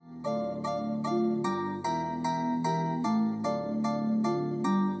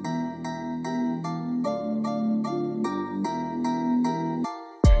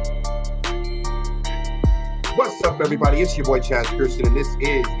up, everybody? It's your boy Chaez Chris, and this is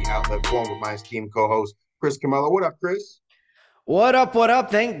the Outlet Forum with my esteemed co-host Chris Camello. What up, Chris? What up, what up?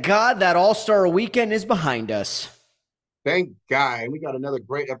 Thank God that All-Star weekend is behind us. Thank God. And we got another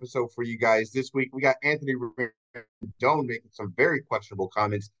great episode for you guys this week. We got Anthony Rendon making some very questionable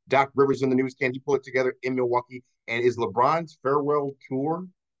comments. Doc Rivers in the news. Can he pull it together in Milwaukee? And is LeBron's farewell tour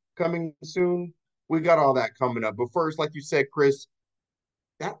coming soon? We got all that coming up. But first, like you said, Chris,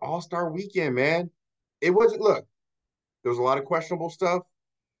 that All-Star weekend, man, it wasn't, look, there was a lot of questionable stuff,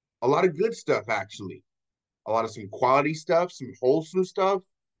 a lot of good stuff, actually. A lot of some quality stuff, some wholesome stuff,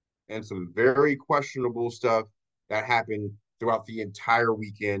 and some very questionable stuff that happened throughout the entire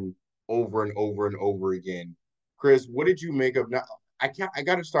weekend over and over and over again. Chris, what did you make of now? I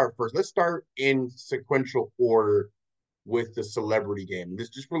got to start first. Let's start in sequential order with the celebrity game. This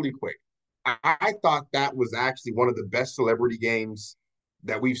just really quick. I thought that was actually one of the best celebrity games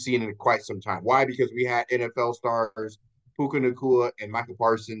that we've seen in quite some time. Why? Because we had NFL stars, Puka Nacua and Michael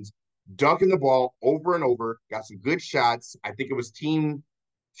Parsons dunking the ball over and over, got some good shots. I think it was Team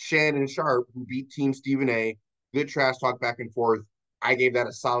Shannon Sharp who beat Team Stephen A. Good trash talk back and forth. I gave that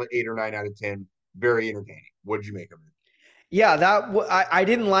a solid 8 or 9 out of 10. Very entertaining. What did you make of it? Yeah, I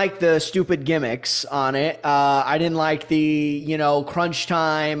didn't like the stupid gimmicks on it. I didn't like the, crunch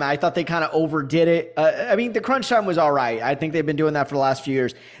time. I thought they kind of overdid it. I mean, the crunch time was all right. I think they've been doing that for the last few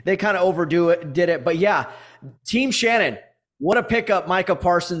years. They kind of did it. But yeah, Team Shannon, what a pickup Micah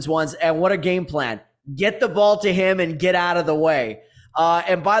Parsons was, and what a game plan. Get the ball to him and get out of the way.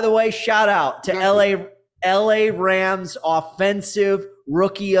 And by the way, shout out to LA Rams offensive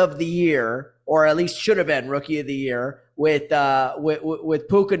rookie of the year, or at least should have been rookie of the year, with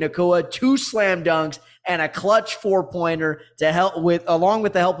Puka Nacua, 2 slam dunks and a clutch 4-pointer to help along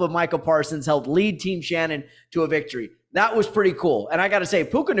with the help of Michael Parsons, helped lead Team Shannon to a victory. That was pretty cool. And I got to say,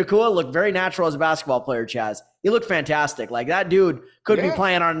 Puka Nacua looked very natural as a basketball player, Chaz. He looked fantastic. Like, that dude could be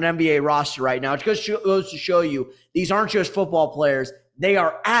playing on an NBA roster right now. It just goes to show you, these aren't just football players. They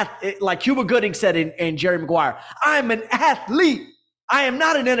are like Cuba Gooding said in Jerry Maguire, I'm an athlete. I am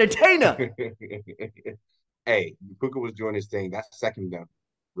not an entertainer. Hey, Puka was doing his thing. That second dunk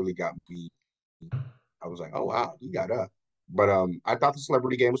really got me. I was like, oh, wow, he got up. But I thought the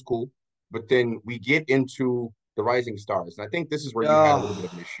celebrity game was cool. But then we get into the Rising Stars. And I think this is where you had a little bit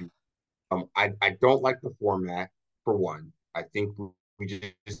of an issue. I don't like the format, for one. I think we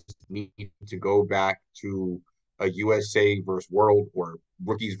just need to go back to a USA versus World or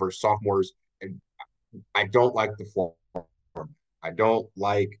rookies versus sophomores. And I don't like the format. I don't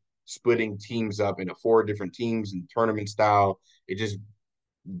like splitting teams up into 4 different teams and tournament style. It just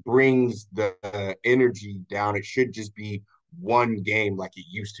brings the energy down. It should just be one game like it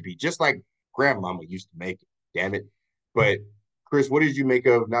used to be, just like grandmama used to make it, damn it. But Chris, what did you make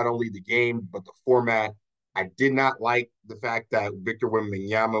of not only the game, but the format? I did not like the fact that Victor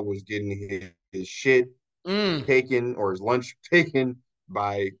Wembanyama was getting his shit taken, or his lunch taken,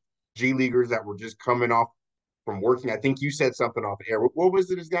 by G Leaguers that were just coming off from working. I think you said something off the air. What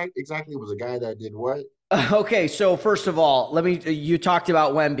was it exactly? It was a guy that did what? Okay, so first of all, you talked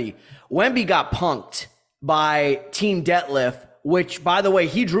about Wemby. Wemby got punked by Team Detlef, which, by the way,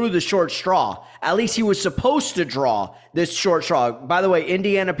 he drew the short straw. At least he was supposed to draw this short straw. By the way,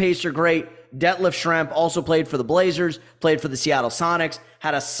 Indiana Pacer great. Detlef Schrempf also played for the Blazers, played for the Seattle Sonics,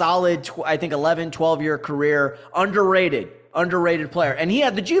 had a solid, I think, 11, 12-year career. Underrated player. And he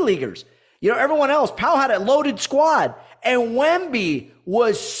had the G Leaguers. Everyone else, Powell had a loaded squad. And Wemby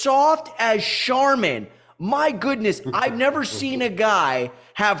was soft as Charmin. My goodness, I've never seen a guy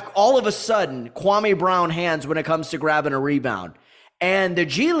have all of a sudden Kwame Brown hands when it comes to grabbing a rebound. And the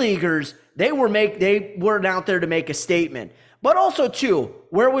G Leaguers, they were out there to make a statement. But also, too,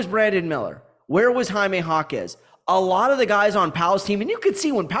 where was Brandon Miller? Where was Jaime Jaquez? A lot of the guys on Powell's team, and you could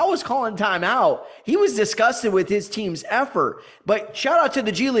see when Powell was calling timeout, he was disgusted with his team's effort. But shout out to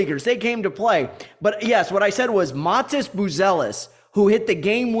the G Leaguers. They came to play. But yes, what I said was Matas Buzelis, who hit the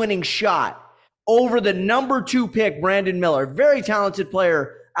game-winning shot over the number 2 pick, Brandon Miller. Very talented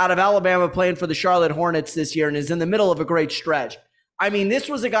player out of Alabama, playing for the Charlotte Hornets this year and is in the middle of a great stretch. I mean, this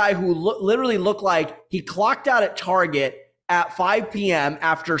was a guy who literally looked like he clocked out at Target at 5 p.m.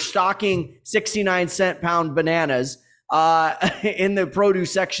 after stocking 69-cent-pound bananas in the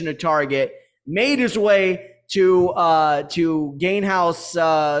produce section of Target, made his way to Gainhouse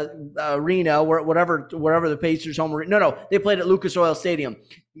Arena, whatever the Pacers home arena. No, they played at Lucas Oil Stadium.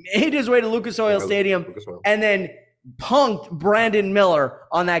 Made his way to Lucas Oil Stadium and then punked Brandon Miller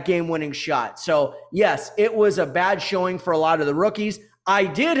on that game-winning shot. So, yes, it was a bad showing for a lot of the rookies. I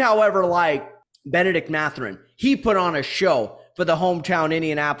did, however, like Benedict Mathurin. He put on a show. for the hometown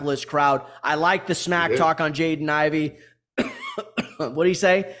Indianapolis crowd. I like the smack talk on Jaden Ivey. What do you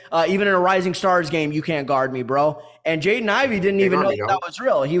say? Even in a Rising Stars game, you can't guard me, bro. And Jaden Ivey didn't even know that was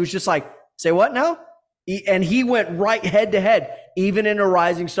real. He was just like, say what now? And he went right head to head. Even in a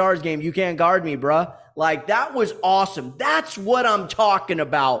Rising Stars game, you can't guard me, bro. Like, that was awesome. That's what I'm talking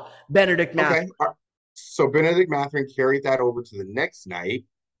about, Benedict Mathurin. Okay. So Benedict Mathurin carried that over to the next night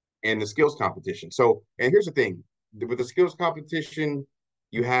in the skills competition. So, and here's the thing. With the skills competition,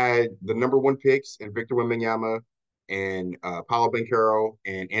 you had the number 1 picks and Victor Wembanyama and Paolo Banchero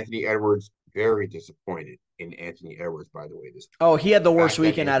and Anthony Edwards. Very disappointed in Anthony Edwards, by the way. He had the worst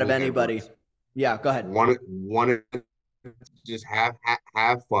weekend out of anybody. Edwards, yeah, go ahead. Wanted to just have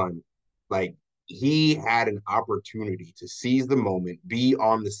fun. Like, he had an opportunity to seize the moment, be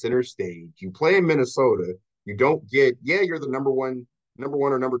on the center stage. You play in Minnesota. You don't get, you're the number one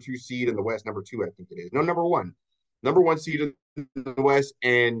or number 2 seed in the West. Number 2, I think it is. No, number 1 seed in the West,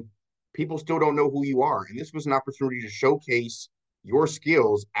 and people still don't know who you are. And this was an opportunity to showcase your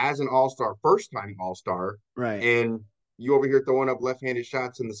skills as an all-star, first-time all-star. Right. And you over here throwing up left-handed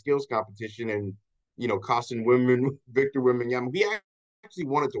shots in the skills competition and, costing Victor Wembanyama. He actually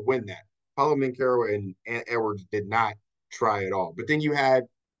wanted to win that. Paolo Banchero and Edwards did not try at all. But then you had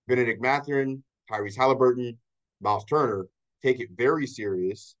Benedict Mathurin, Tyrese Halliburton, Miles Turner take it very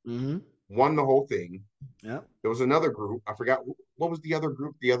serious, won the whole thing. Yeah. There was another group. I forgot what was the other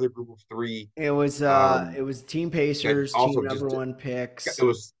group. The other group of 3. It was Team Pacers, team number 1 picks. It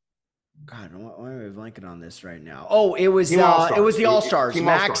was. God, why am I blanking on this right now? Oh, it was the All-Stars.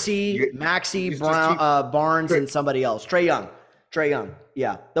 Maxey, Brown, Barnes, and somebody else. Trae Young.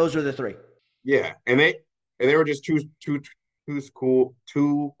 Yeah, those were the 3. Yeah, and they were just too cool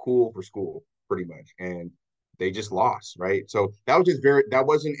for school, pretty much, and they just lost, right? So that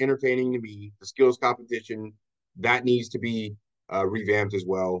wasn't entertaining to me. The skills competition that needs to be revamped as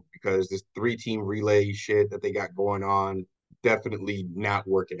well, because this 3-team relay shit that they got going on definitely not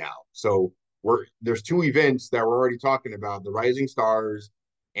working out. So there's 2 events that we're already talking about: the Rising Stars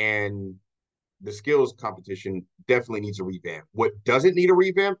and the skills competition. Definitely needs a revamp. What doesn't need a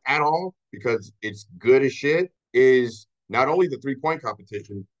revamp at all, because it's good as shit, is not only the 3-point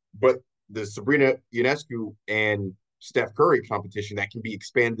competition, but the Sabrina Ionescu and Steph Curry competition that can be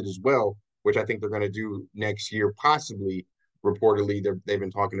expanded as well, which I think they're going to do next year, possibly. Reportedly, they've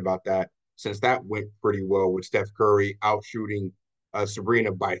been talking about that, since that went pretty well with Steph Curry outshooting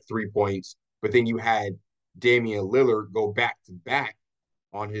Sabrina by 3 points. But then you had Damian Lillard go back-to-back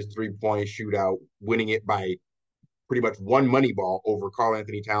on his 3-point shootout, winning it by pretty much 1 money ball over Karl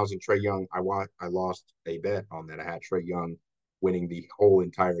Anthony Towns and Trae Young. I lost a bet on that. I had Trae Young winning the whole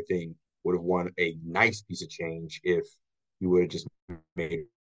entire thing. Would have won a nice piece of change if he would have just made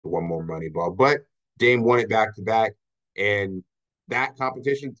 1 more money ball. But Dame won it back-to-back, and that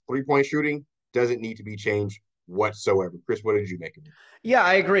competition, 3-point shooting, doesn't need to be changed whatsoever. Chris, what did you make of it? Yeah,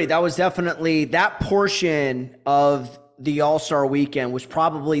 I agree. That was definitely, that portion of the All-Star weekend was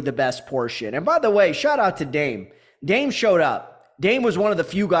probably the best portion. And by the way, shout out to Dame. Dame showed up. Dame was one of the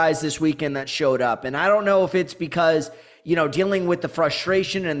few guys this weekend that showed up. And I don't know if it's because, dealing with the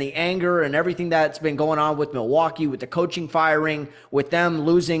frustration and the anger and everything that's been going on with Milwaukee, with the coaching firing, with them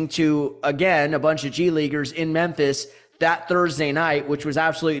losing to, again, a bunch of G Leaguers in Memphis that Thursday night, which was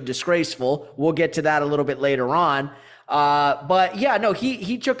absolutely disgraceful. We'll get to that a little bit later on. But yeah, no,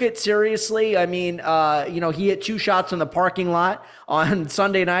 he took it seriously. I mean, he hit 2 shots in the parking lot on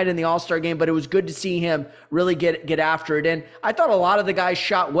Sunday night in the All-Star game, but it was good to see him really get after it. And I thought a lot of the guys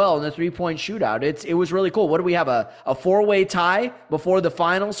shot well in the 3-point shootout. It was really cool. What do we have? A 4-way tie before the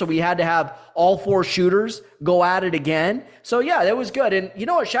final. So we had to have all 4 shooters go at it again. So yeah, that was good. And you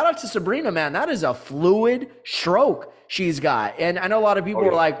know what? Shout out to Sabrina, man. That is a fluid stroke she's got. And I know a lot of people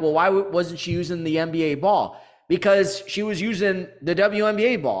are like, well, why wasn't she using the NBA ball? Because she was using the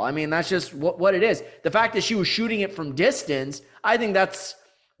WNBA ball. I mean, that's just what it is. The fact that she was shooting it from distance, I think that's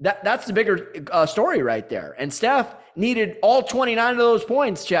the bigger story right there. And Steph needed all 29 of those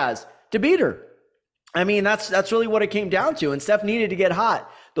points, Chaz, to beat her. I mean, that's really what it came down to. And Steph needed to get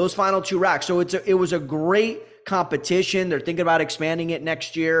hot those final 2 racks. So it was a great competition. They're thinking about expanding it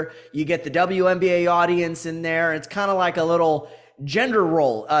next year. You get the WNBA audience in there. It's kind of like a little gender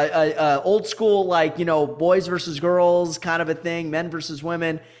role, old school, like, boys versus girls kind of a thing, men versus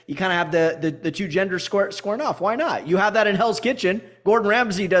women. You kind of have the 2 genders squaring off. Why not? You have that in Hell's Kitchen. Gordon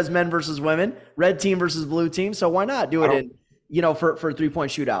Ramsay does men versus women, red team versus blue team. So why not do it for a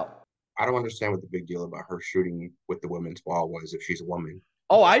 3-point shootout? I don't understand what the big deal about her shooting with the women's ball was if she's a woman.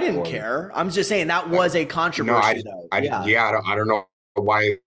 Oh, I didn't care. I'm just saying that was a controversy. I don't know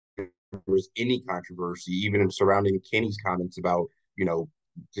why was any controversy, even in surrounding Kenny's comments about,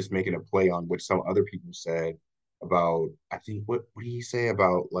 just making a play on what some other people said about, I think, what did he say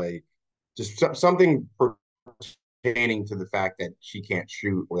about like just something pertaining to the fact that she can't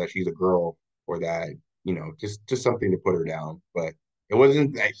shoot or that she's a girl or that, just something to put her down. But it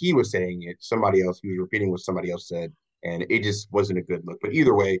wasn't that he was saying it, somebody else, he was repeating what somebody else said, and it just wasn't a good look. But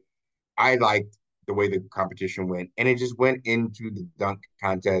either way, I liked the way the competition went, and it just went into the dunk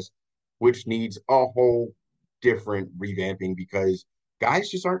contest, which needs a whole different revamping because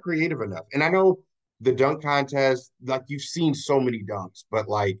guys just aren't creative enough. And I know the dunk contest, like you've seen so many dunks, but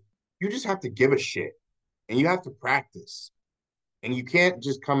like you just have to give a shit and you have to practice. And you can't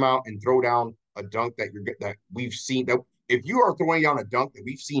just come out and throw down a dunk that we've seen. That if you are throwing down a dunk that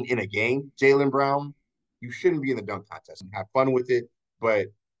we've seen in a game, Jaylen Brown, you shouldn't be in the dunk contest and have fun with it. But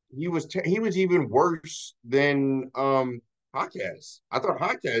he was even worse than Jaquez. I thought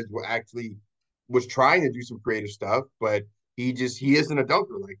Jaquez was trying to do some creative stuff, but he isn't a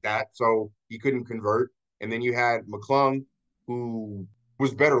dunker like that, so he couldn't convert. And then you had McClung, who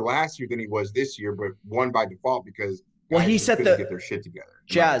was better last year than he was this year, but won by default because Well, he guys just set couldn't the get their shit together.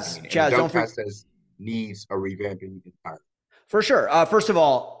 Chaz. Dunk contest needs a revamping entirely. For sure. First of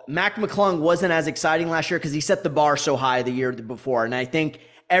all, Mac McClung wasn't as exciting last year because he set the bar so high the year before, and I think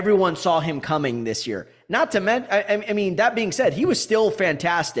everyone saw him coming this year. Not to mention, I mean, that being said, he was still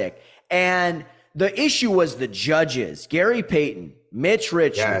fantastic, and the issue was the judges: Gary Payton, Mitch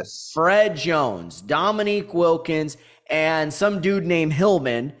Richmond, Fred Jones, Dominique Wilkins, and some dude named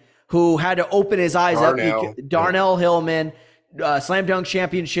Hillman, who had to open his eyes up. Darnell Hillman, slam dunk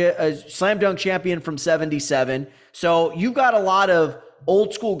champion from '77. So you've got a lot of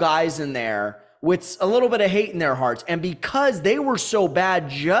old school guys in there with a little bit of hate in their hearts, and because they were so bad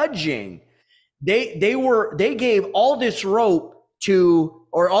judging, they gave all this rope to,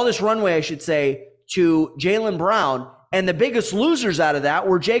 or all this runway, I should say, to Jaylen Brown. And the biggest losers out of that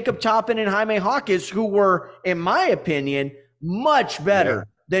were Jacob Toppin and Jaime Hawkins, who were, in my opinion, much better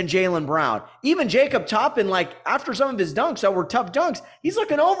than Jaylen Brown. Even Jacob Toppin, like after some of his dunks that were tough dunks, he's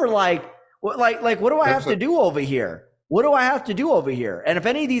looking over like what do I have to do over here? What do I have to do over here? And if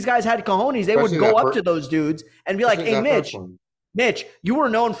any of these guys had cojones, they would go up to those dudes and be like, "Hey, Mitch, you were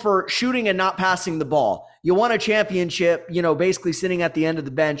known for shooting and not passing the ball. You won a championship, basically sitting at the end of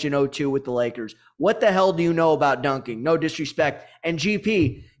the bench in '02 with the Lakers. What the hell do you know about dunking? No disrespect. And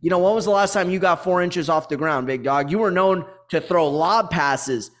GP, when was the last time you got 4 inches off the ground, big dog? You were known to throw lob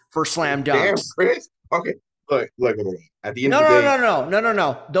passes for slam dunks." Damn, Chris. Okay. Look. At the end of the day,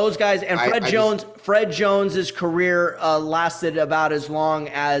 no. Those guys and Fred Jones's career lasted about as long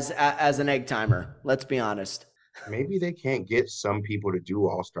as an egg timer. Let's be honest. Maybe they can't get some people to do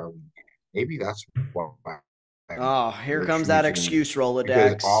All-Star Weekend. Maybe that's why. Oh, here comes that excuse,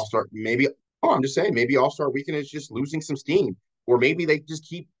 Rolodex. All-Star, I'm just saying, maybe All-Star Weekend is just losing some steam. Or maybe they just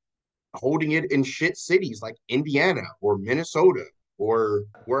keep holding it in shit cities like Indiana or Minnesota or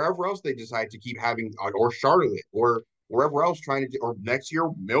wherever else they decide to keep having, or Charlotte or wherever else or next year,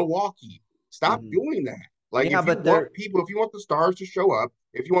 Milwaukee. Stop doing that. Like, if you want the stars to show up,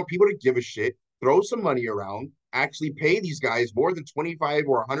 if you want people to give a shit, throw some money around, actually pay these guys more than $25,000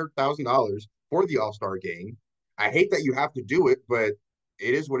 or $100,000 for the All-Star game. I hate that you have to do it, but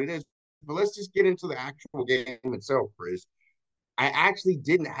it is what it is. But let's just get into the actual game itself, Chris. I actually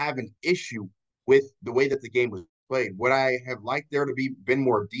didn't have an issue with the way that the game was played. Would I have liked there to been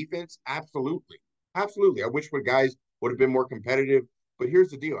more defense? Absolutely. Absolutely. I wish guys would have been more competitive. But here's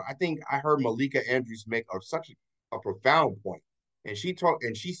the deal. I think I heard Malika Andrews make such a profound point. And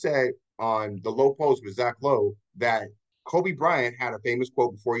she said on the Low Post with Zach Lowe that Kobe Bryant had a famous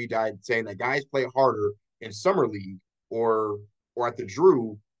quote before he died saying that guys play harder in summer league or at the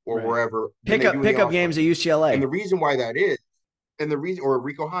Drew or wherever. Pick up games at UCLA. And the reason why that is, or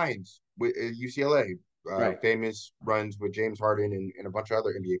Rico Hines with UCLA, famous runs with James Harden and a bunch of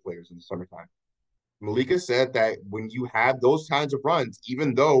other NBA players in the summertime. Malika said that when you have those kinds of runs,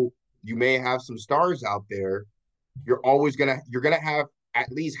 even though you may have some stars out there, you're gonna have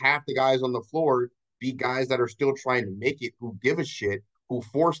at least half the guys on the floor be guys that are still trying to make it, who give a shit, who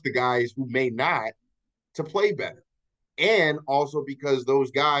force the guys who may not to play better. And also because those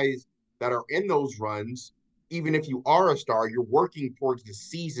guys that are in those runs, even if you are a star, you're working towards the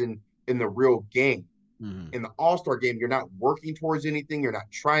season in the real game. Mm-hmm. In the All-Star game, you're not working towards anything. You're not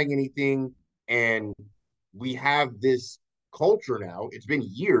trying anything. And we have this culture now. It's been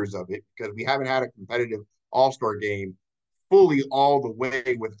years of it because we haven't had a competitive All-Star game fully all the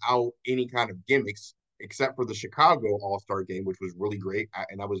way without any kind of gimmicks, except for the Chicago All-Star game, which was really great.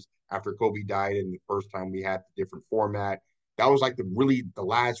 And that was after Kobe died and the first time we had the different format. That was like the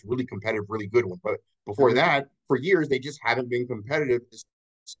last really competitive, really good one. But before that, for years, they just haven't been competitive,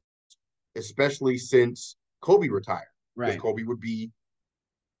 especially since Kobe retired. Because Right. Kobe would be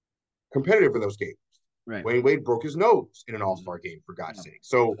competitive in those games. Right. Wayne Wade broke his nose in an All-Star game, for God's sake.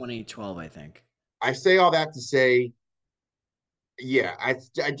 So 2012, I think. I say all that to say, yeah, I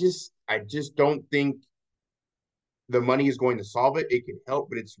just don't think the money is going to solve it. It can help,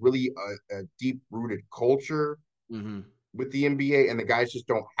 but it's really a deep-rooted culture with the NBA, and the guys just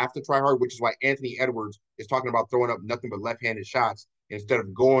don't have to try hard, which is why Anthony Edwards is talking about throwing up nothing but left-handed shots instead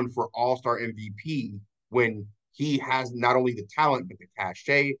of going for All-Star MVP when he has not only the talent, but the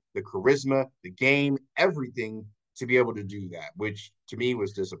cachet, the charisma, the game, everything to be able to do that, which to me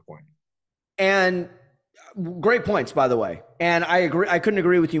was disappointing. And great points, by the way. And I agree. I couldn't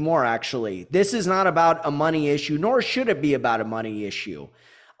agree with you more, actually. This is not about a money issue, nor should it be about a money issue.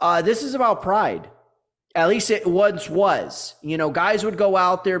 This is about pride. At least it once was. You know, guys would go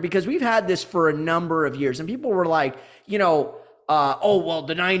out there because we've had this for a number of years, and people were like, you know, oh, well,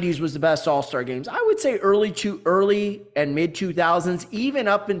 the 90s was the best All-Star games. I would say early and mid 2000s, even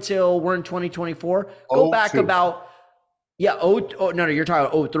up until we're in 2024. Go back about, yeah, no, you're talking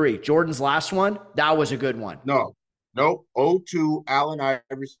about 03. Jordan's last one, that was a good one. No, 02, Allen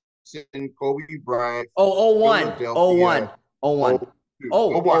Iverson, Kobe Bryant. Oh, 01. 01. 01.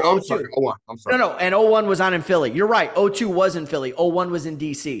 I'm sorry. 01. I'm sorry. No. And 01 was on in Philly. You're right. 02 was in Philly. 01 was in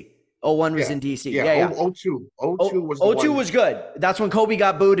DC. 01 was in DC. Yeah. 02 was 02 was good. That's when Kobe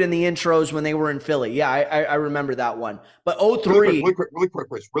got booed in the intros when they were in Philly. Yeah, I remember that one. But 03. Really quick,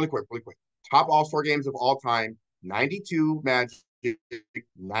 Chris. Really quick. Top All-Star games of all time. 92 Magic,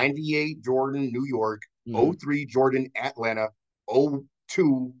 98 Jordan, New York, 03 Jordan, Atlanta,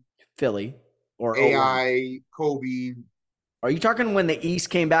 02 Philly, or AI, Kobe. Are you talking when the East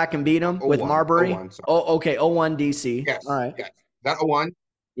came back and beat them with Marbury? 01, okay, 01 DC. Yes. All right. Yes. That 01?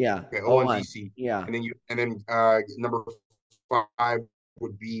 Yeah. Okay, 01 DC. Yeah. And then number 5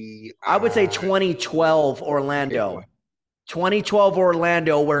 would be I would say 2012 Orlando. Okay, 2012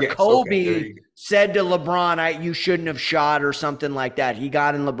 Orlando, where Kobe said to LeBron, "You shouldn't have shot," or something like that. He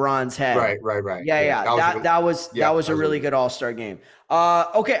got in LeBron's head. Right. Yeah. That was a really good All-Star game.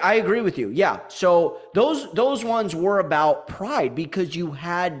 Okay, I agree with you. Yeah. So those ones were about pride because you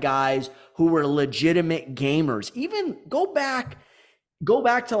had guys who were legitimate gamers. Even go back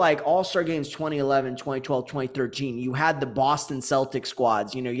to like All-Star games 2011, 2012, 2013. You had the Boston Celtics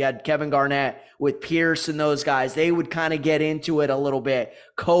squads. You know, you had Kevin Garnett with Pierce and those guys. They would kind of get into it a little bit.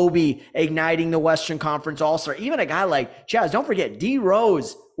 Kobe igniting the Western Conference All-Star. Even a guy like Chaez, don't forget, D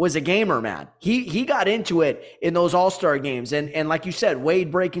Rose was a gamer, man. He got into it in those All-Star games. And like you said,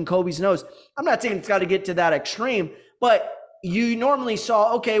 Wade breaking Kobe's nose. I'm not saying it's got to get to that extreme, but you normally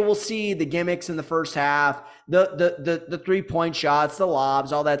saw, okay, we'll see the gimmicks in the first half, the 3-point shots, the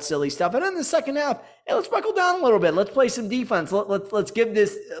lobs, all that silly stuff. And in the second half, hey, let's buckle down a little bit. Let's play some defense.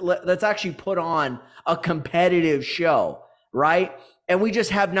 Let's actually put on a competitive show, right? And we just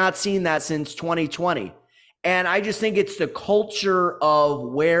have not seen that since 2020. And I just think it's the culture of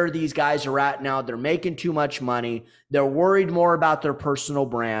where these guys are at now. They're making too much money. They're worried more about their personal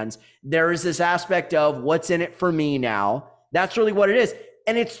brands. There is this aspect of what's in it for me now. That's really what it is.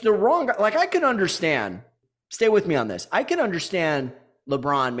 And it's the wrong, like I can understand, stay with me on this. I can understand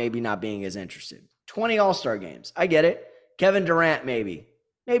LeBron maybe not being as interested. 20 All-Star games. I get it. Kevin Durant, maybe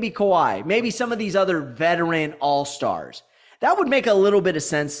Kawhi, maybe some of these other veteran All-Stars. That would make a little bit of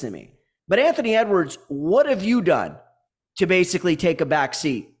sense to me. But Anthony Edwards, what have you done to basically take a back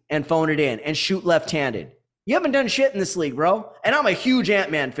seat and phone it in and shoot left-handed? You haven't done shit in this league, bro. And I'm a huge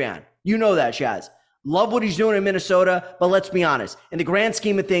Ant-Man fan. You know that, Chaez. Love what he's doing in Minnesota, but let's be honest. In the grand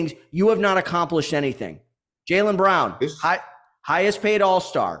scheme of things, you have not accomplished anything. Jaylen Brown, highest paid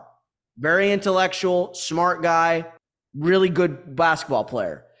All-Star, very intellectual, smart guy, really good basketball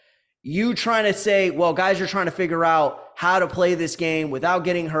player. You trying to say, well, guys are trying to figure out how to play this game without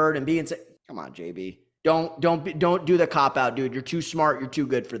getting hurt and being – come on, JB. Don't do the cop-out, dude. You're too smart. You're too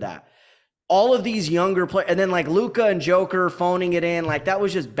good for that. All of these younger players, and then like Luka and Joker phoning it in, like that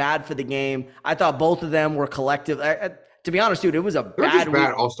was just bad for the game. I thought both of them were collective. To be honest, dude, it was They're just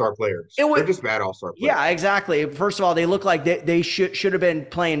bad All-Star players. They're just bad All-Star players. Yeah, exactly. First of all, they look like they should have been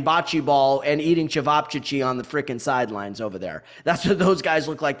playing bocce ball and eating cevapcici on the freaking sidelines over there. That's what those guys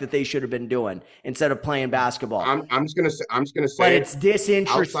look like that they should have been doing instead of playing basketball. I'm just gonna say, but it's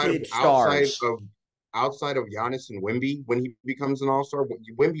disinterested stars. Outside of Giannis and Wemby, when he becomes an All-Star,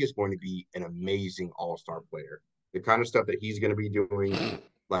 Wemby is going to be an amazing All-Star player. The kind of stuff that he's going to be doing,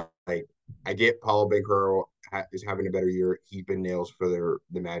 like I get Paulo Banchero is having a better year. He's been nails for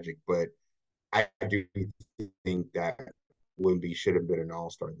the Magic, but I do think that Wemby should have been an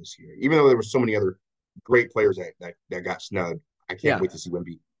all-star this year. Even though there were so many other great players that got snubbed. I can't wait to see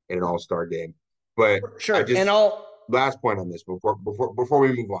Wemby in an all-star game. But sure. And I'll last point on this before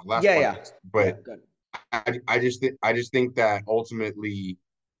we move on. Last point on this. But I just think that ultimately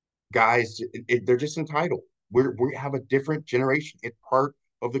guys, they're just entitled. We have a different generation. It's part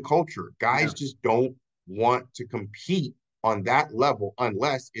of the culture. Guys just don't want to compete on that level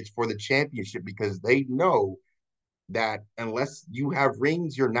unless it's for the championship, because they know that unless you have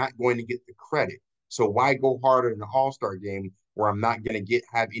rings, you're not going to get the credit. So why go harder in an all-star game where I'm not going to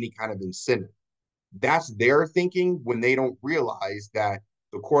have any kind of incentive? That's their thinking when they don't realize that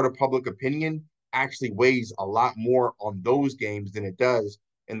the court of public opinion actually weighs a lot more on those games than it does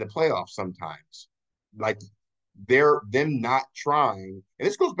in the playoffs sometimes. Like them not trying, and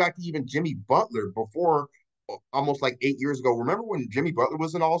this goes back to even Jimmy Butler before, almost like 8 years ago. Remember when Jimmy Butler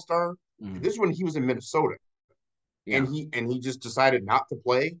was an all-star? This is when he was in Minnesota. And he just decided not to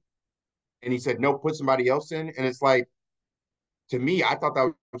play. And he said, no, put somebody else in. And it's like, to me, I thought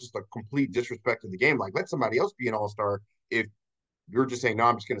that was just a complete disrespect to the game. Like, let somebody else be an all-star if you're just saying, no,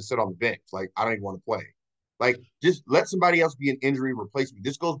 I'm just going to sit on the bench. Like, I don't even want to play. Like, just let somebody else be an injury replacement.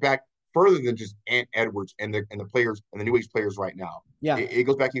 This goes back further than just Ant Edwards and the players and the New Age players right now. Yeah, it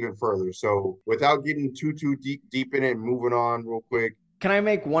goes back even further. So without getting too deep in it and moving on real quick, can I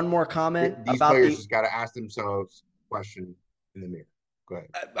make one more comment? These about players just got to ask themselves a question in the mirror. Go ahead.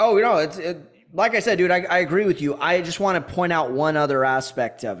 It's like I said, dude, I agree with you. I just want to point out one other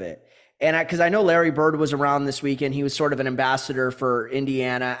aspect of it. And because I know Larry Bird was around this weekend. He was sort of an ambassador for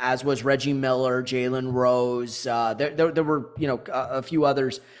Indiana, as was Reggie Miller, Jalen Rose. There were, a few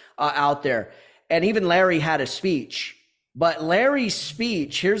others out there. And even Larry had a speech. But Larry's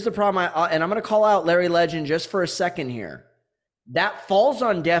speech, here's the problem. And I'm going to call out Larry Legend just for a second here. That falls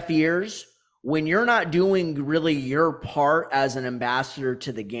on deaf ears when you're not doing really your part as an ambassador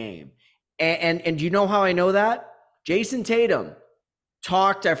to the game. And do you know how I know that? Jason Tatum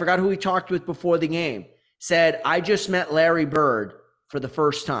talked, I forgot who he talked with before the game, said, I just met Larry Bird for the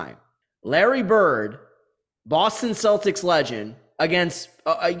first time. Larry Bird, Boston Celtics legend, against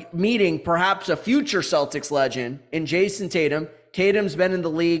meeting perhaps a future Celtics legend in Jason Tatum. Tatum's been in the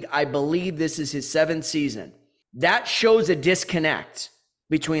league, I believe this is his 7th season. That shows a disconnect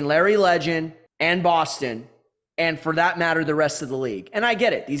between Larry Legend and Boston, and for that matter, the rest of the league. And I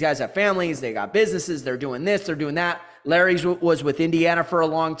get it. These guys have families. They got businesses. They're doing this. They're doing that. Larry was with Indiana for a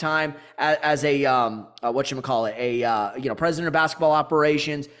long time as a president of basketball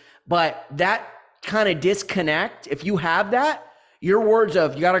operations. But that kind of disconnect, if you have that, your words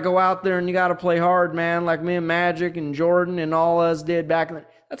of you got to go out there and you got to play hard, man, like me and Magic and Jordan and all us did back then,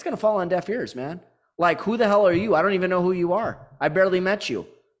 that's going to fall on deaf ears, man. Like, who the hell are you? I don't even know who you are. I barely met you.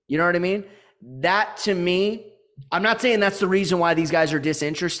 You know what I mean? That, to me, I'm not saying that's the reason why these guys are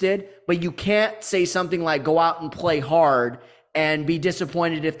disinterested, but you can't say something like go out and play hard and be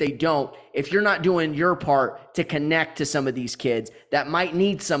disappointed if they don't, if you're not doing your part to connect to some of these kids that might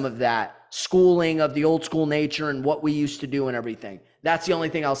need some of that schooling of the old school nature and what we used to do and everything. That's the only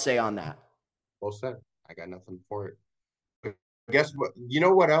thing I'll say on that. Well said. I got nothing for it. But guess what? You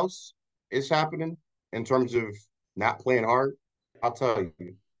know what else is happening in terms of not playing hard? I'll tell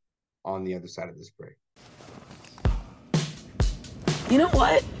you on the other side of this break. You know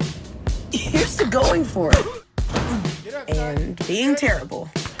what? Here's to going for it and being terrible.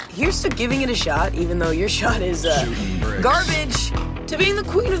 Here's to giving it a shot, even though your shot is garbage. To being the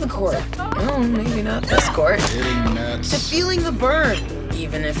queen of the court. Oh, maybe not this court. To feeling the burn,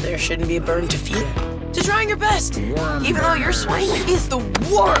 even if there shouldn't be a burn to feel. To trying your best, even though your swing is the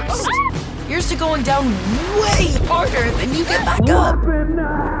worst. Here's to going down way harder than you get back up.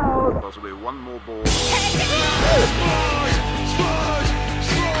 Possibly one more ball.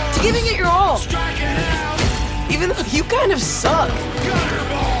 To giving it your all, even though you kind of suck.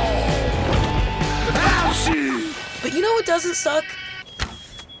 But you know what doesn't suck?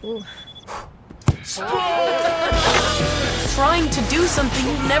 Ooh. Trying to do something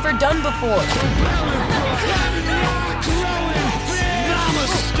you've never done before.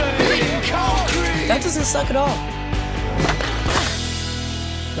 That doesn't suck at all.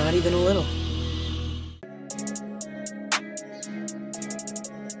 Not even a little.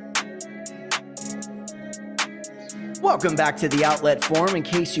 Welcome back to the Outlet Forum. In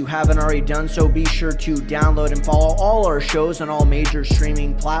case you haven't already done so, be sure to download and follow all our shows on all major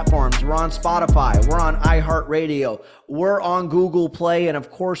streaming platforms. We're on Spotify, we're on iHeartRadio, we're on Google Play, and of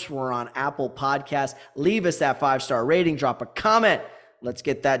course, we're on Apple Podcasts. Leave us that 5-star rating, drop a comment. Let's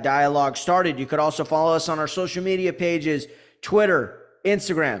get that dialogue started. You could also follow us on our social media pages, Twitter,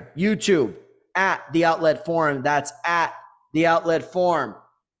 Instagram, YouTube, at The Outlet Forum. That's at The outlet form.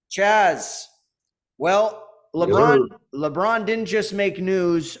 Chaz, well, LeBron didn't just make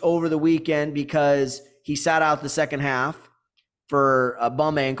news over the weekend because he sat out the second half for a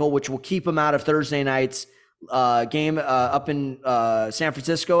bum ankle, which will keep him out of Thursday night's game up in San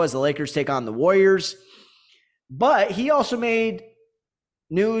Francisco as the Lakers take on the Warriors. But he also made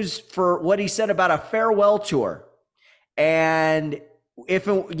news for what he said about a farewell tour. And if,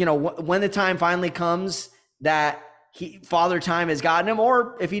 when the time finally comes that Father Time has gotten him,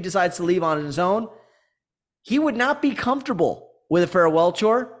 or if he decides to leave on his own, he would not be comfortable with a farewell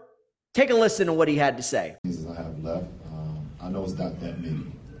tour. Take a listen to what he had to say. I have left. I know it's not that many.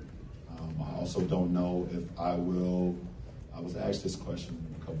 I also don't know if I will. I was asked this question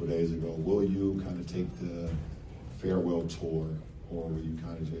a couple of days ago. Will you kind of take the farewell tour, or will you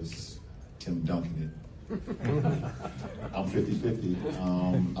kind of just Tim Duncan it? I'm 50-50.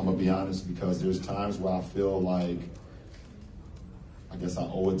 I'm going to be honest, because there's times where I feel like I guess I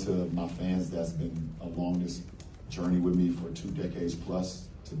owe it to my fans that's been along this journey with me for 2 decades plus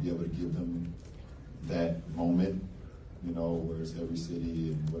to be able to give them that moment, where it's every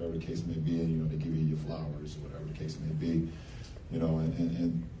city and whatever the case may be, and, they give you your flowers or whatever the case may be,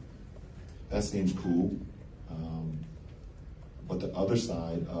 and that seems cool. But the other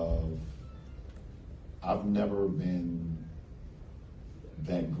side of, I've never been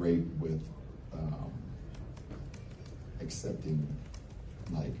that great with accepting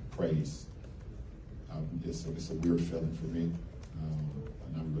praise. It's a weird feeling for me.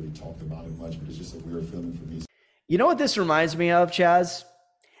 I haven't really talked about it much, but it's just a weird feeling for me. You know what this reminds me of, Chaz?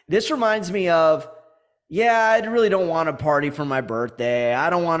 This reminds me of, I really don't want to party for my birthday. I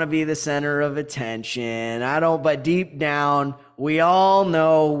don't want to be the center of attention. But deep down, we all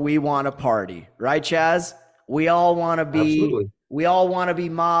know we want to party, right, Chaz? We all want to be, Absolutely. We all want to be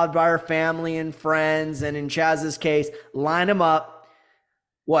mobbed by our family and friends. And in Chaz's case, line them up.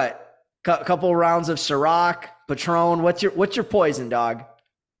 What? Couple rounds of Ciroc, Patron. What's your poison, dog?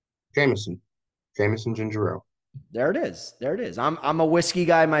 Jameson ginger ale. There it is. I'm a whiskey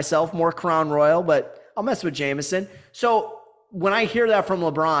guy myself, more Crown Royal, but I'll mess with Jameson. So when I hear that from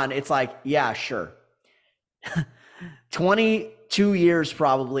LeBron, it's like, yeah, sure. 22 years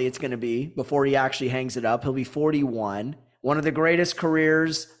probably it's going to be before he actually hangs it up. He'll be 41. One of the greatest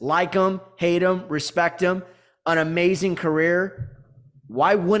careers. Like him, hate him, respect him. An amazing career.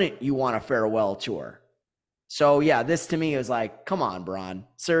 Why wouldn't you want a farewell tour? So yeah, this to me is like, come on, Bron.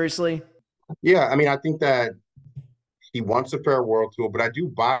 Seriously? Yeah, I mean, I think that he wants a farewell tour, but I do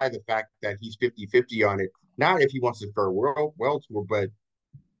buy the fact that he's 50-50 on it. Not if he wants a farewell tour, but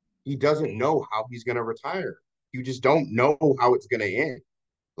he doesn't know how he's going to retire. You just don't know how it's going to end.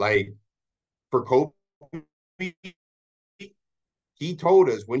 Like, for Kobe, he told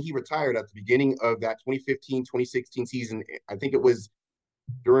us when he retired at the beginning of that 2015-2016 season, I think it was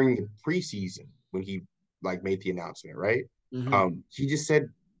during the preseason when he made the announcement, right? Mm-hmm. He just said,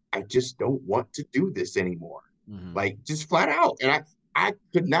 I just don't want to do this anymore. Mm-hmm. Just flat out. And I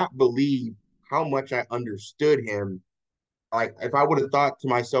could not believe how much I understood him. If I would have thought to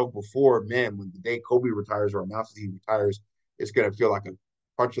myself before, man, when the day Kobe retires or announces he retires, it's going to feel like a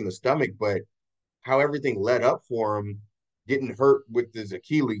punch in the stomach. But how everything led up for him, getting hurt with his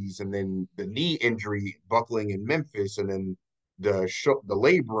Achilles, and then the knee injury buckling in Memphis, and then the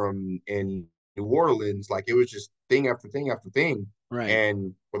labrum in New Orleans, it was just thing after thing after thing. Right.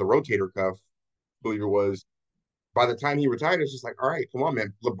 And for the rotator cuff, I believe it was, by the time he retired, it's just like, all right, come on,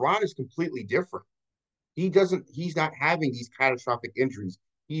 man. LeBron is completely different. He's not having these catastrophic injuries.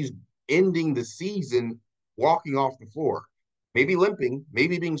 He's ending the season walking off the floor, maybe limping,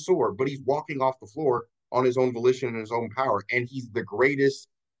 maybe being sore, but he's walking off the floor on his own volition and his own power. And he's the greatest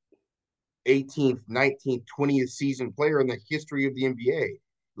 18th, 19th, 20th season player in the history of the NBA,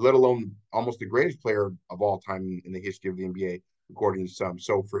 let alone almost the greatest player of all time in the history of the NBA, according to some.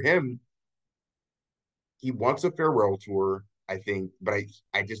 So for him, he wants a farewell tour, I think, but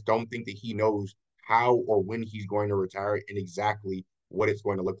I just don't think that he knows how or when he's going to retire and exactly what it's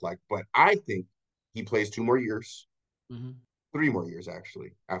going to look like. But I think he plays 2 more years, 3 more years,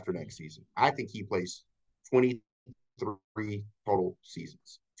 actually, after next season. I think he plays 23 total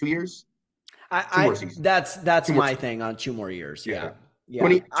seasons. 2 years? 2 more seasons. That's my thing on 2 more years. Yeah.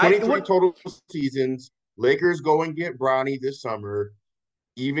 23 total seasons. Lakers go and get Bronny this summer,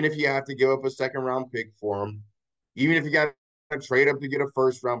 even if you have to give up a second-round pick for him, even if you got to trade up to get a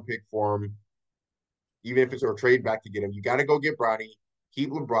first-round pick for him, even if it's a trade back to get him, you got to go get Bronny, keep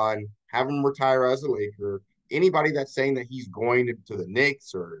LeBron, have him retire as a Laker. Anybody that's saying that he's going to the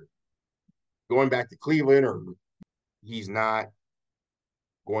Knicks or going back to Cleveland, or he's not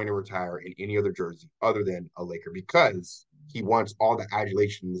going to retire in any other jersey other than a Laker, because he wants all the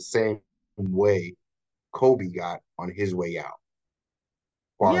adulation the same way Kobe got on his way out.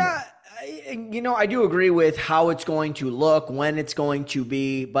 Yeah, I do agree with how it's going to look, when it's going to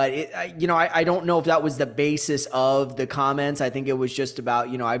be, but I don't know if that was the basis of the comments. I think it was just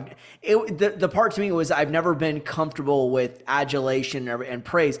about, the part to me was I've never been comfortable with adulation and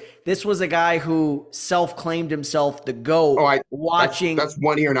praise. This was a guy who self-claimed himself the GOAT. That's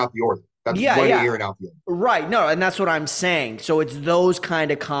one ear and out the other. That's one ear and out the other. Right. No, and that's what I'm saying. So it's those kind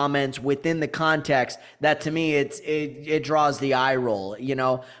of comments within the context that to me it draws the eye roll,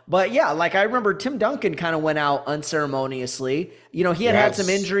 But yeah, like I remember Tim Duncan kind of went out unceremoniously. He had some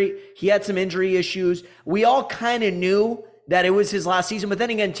injury. He had some injury issues. We all kind of knew that it was his last season. But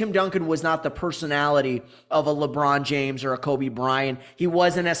then again, Tim Duncan was not the personality of a LeBron James or a Kobe Bryant. He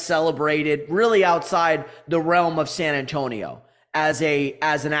wasn't as celebrated really outside the realm of San Antonio. As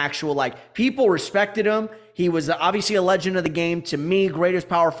an actual, like, people respected him. He was obviously a legend of the game. To me, greatest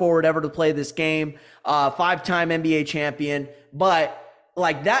power forward ever to play this game. 5-time NBA champion. But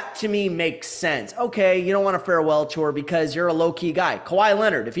like that to me makes sense. Okay, you don't want a farewell tour because you're a low-key guy. Kawhi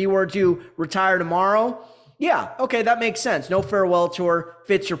Leonard, if he were to retire tomorrow, yeah, okay, that makes sense. No farewell tour,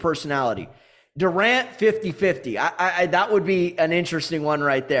 fits your personality. Durant, 50-50. That would be an interesting one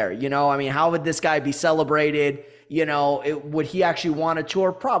right there. How would this guy be celebrated? Would he actually want a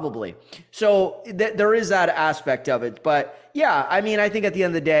tour? Probably. So there is that aspect of it. But yeah, I think at the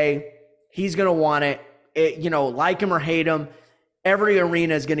end of the day, he's going to want it. Like him or hate him, every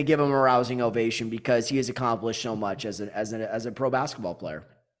arena is going to give him a rousing ovation because he has accomplished so much as a pro basketball player.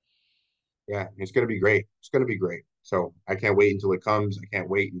 Yeah, it's going to be great. It's going to be great. So I can't wait until it comes. I can't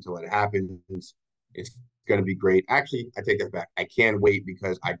wait until it happens. It's going to be great. Actually, I take that back. I can wait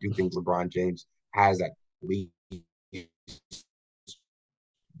because I do think LeBron James has at least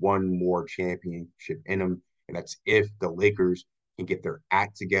one more championship in him. And that's if the Lakers can get their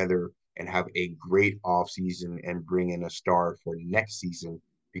act together and have a great offseason and bring in a star for next season,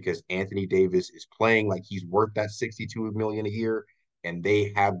 because Anthony Davis is playing like he's worth that $62 million a year, and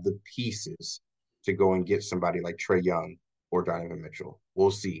they have the pieces to go and get somebody like Trae Young or Donovan Mitchell.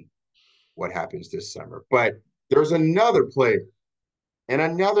 We'll see what happens this summer. But there's another player and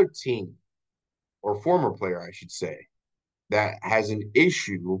another team, or former player, I should say, that has an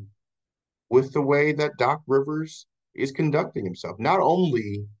issue with the way that Doc Rivers is conducting himself. Not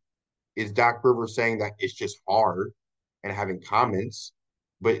only is Doc Rivers saying that it's just hard and having comments,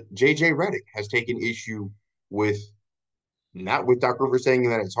 but JJ Redick has taken issue with, not with Doc Rivers saying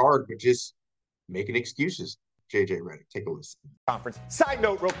that it's hard, but just making excuses. JJ Redick, take a listen. Conference. Side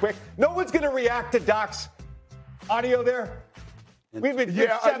note, real quick. No one's going to react to Doc's audio there. We've been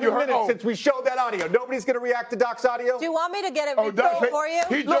 7 minutes since we showed that audio. Nobody's going to react to Doc's audio? Do you want me to get it repeated for you?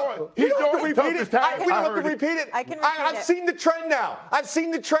 He's doing repeat it. We don't have to repeat it. I can repeat it. I've seen the trend now. I've seen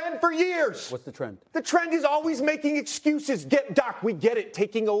the trend for years. What's the trend? The trend is always making excuses. Doc, we get it.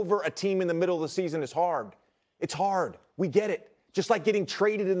 Taking over a team in the middle of the season is hard. It's hard. We get it. Just like getting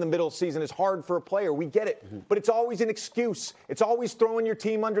traded in the middle of the season is hard for a player. We get it. But it's always an excuse. It's always throwing your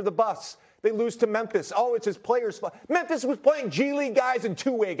team under the bus. They lose to Memphis. Oh, it's his players. Memphis was playing G League guys and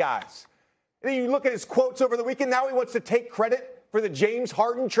two-way guys. And then you look at his quotes over the weekend. Now he wants to take credit for the James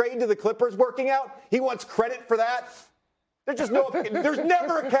Harden trade to the Clippers working out. He wants credit for that. There's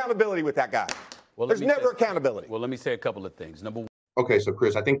never accountability with that guy. There's never accountability. Well, let me say a couple of things. Number one. Okay, so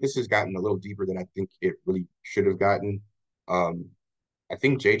Chris, I think this has gotten a little deeper than I think it really should have gotten. I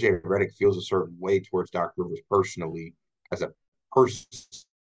think JJ Redick feels a certain way towards Doc Rivers personally as a person,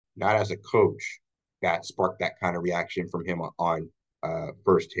 not as a coach, that sparked that kind of reaction from him on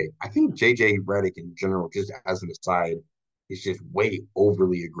First Take. I think JJ Redick in general, just as an aside, is just way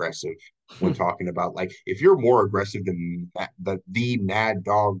overly aggressive when talking about, like, if you're more aggressive than the Mad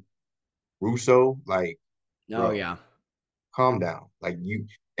Dog Russo, like, bro, yeah, calm down. Like,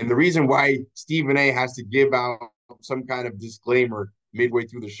 and the reason why Stephen A has to give out some kind of disclaimer midway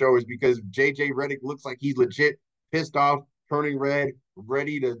through the show is because JJ Redick looks like he's legit pissed off, turning red,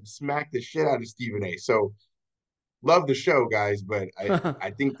 ready to smack the shit out of Stephen A. So love the show, guys, but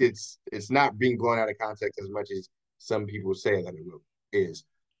I think it's not being blown out of context as much as some people say that it is.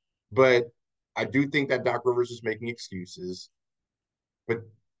 But I do think that Doc Rivers is making excuses. But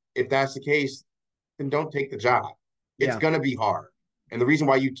if that's the case, then don't take the job. It's going to be hard. And the reason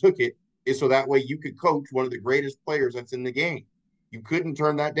why you took it is so that way you could coach one of the greatest players that's in the game. You couldn't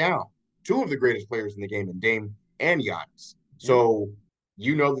turn that down. Two of the greatest players in the game, and Dame and Giannis. So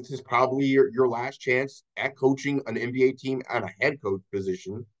you know that this is probably your last chance at coaching an NBA team on a head coach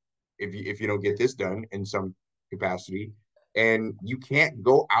position if you don't get this done in some capacity. And you can't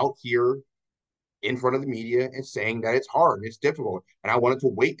go out here in front of the media and saying that it's hard and it's difficult. And I wanted to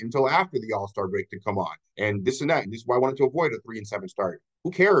wait until after the All-Star break to come on. And this and that. And this is why I wanted to avoid a 3-7 start.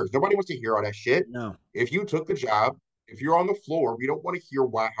 Who cares? Nobody wants to hear all that shit. No. If you took the job, if you're on the floor, we don't want to hear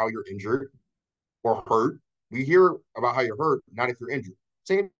how you're injured or hurt. We hear about how you're hurt, not if you're injured.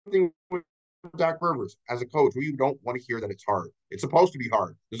 Same thing with Doc Rivers. As a coach, we don't want to hear that it's hard. It's supposed to be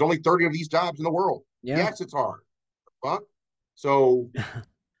hard. There's only 30 of these jobs in the world. Yeah. Yes, it's hard. Fuck. So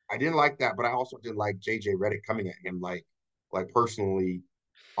I didn't like that, but I also didn't like JJ Redick coming at him like personally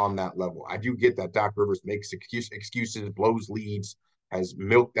on that level. I do get that Doc Rivers makes excuses, blows leads, has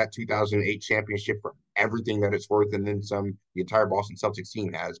milked that 2008 championship for everything that it's worth, and then some. The entire Boston Celtics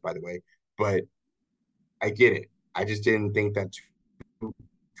team has, by the way. But I get it. I just didn't think that two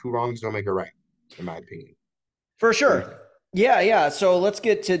wrongs don't make a right, in my opinion. For sure. Yeah. So let's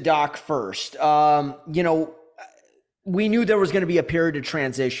get to Doc first. We knew there was going to be a period of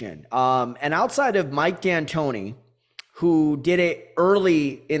transition. And outside of Mike D'Antoni, who did it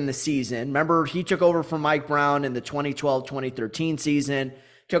early in the season, remember he took over from Mike Brown in the 2012-2013 season,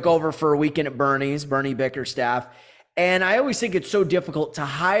 took over for a weekend at Bernie Bickerstaff. And I always think it's so difficult to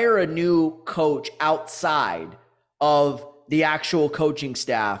hire a new coach outside of the actual coaching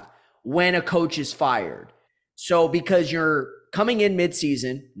staff when a coach is fired. So because you're coming in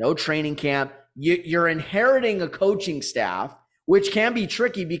midseason, no training camp, you're inheriting a coaching staff, which can be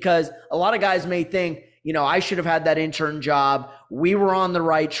tricky because a lot of guys may think, I should have had that intern job. We were on the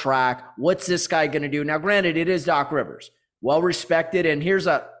right track. What's this guy going to do? Now, granted, it is Doc Rivers, well respected. And here's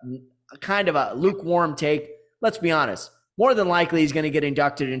a kind of a lukewarm take. Let's be honest. More than likely, he's going to get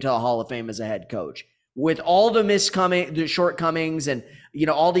inducted into the Hall of Fame as a head coach. With all the shortcomings and,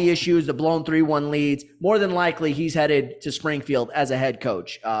 all the issues, the blown 3-1 leads, more than likely he's headed to Springfield as a head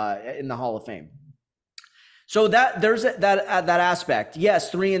coach in the Hall of Fame. So there's that aspect.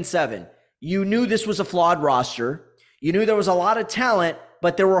 Yes, 3-7. You knew this was a flawed roster. You knew there was a lot of talent,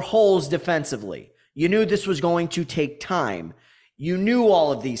 but there were holes defensively. You knew this was going to take time. You knew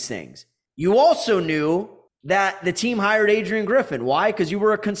all of these things. You also knew that the team hired Adrian Griffin. Why? Because you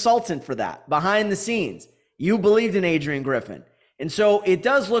were a consultant for that. Behind the scenes, you believed in Adrian Griffin. And so it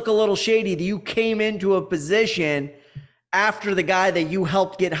does look a little shady that you came into a position after the guy that you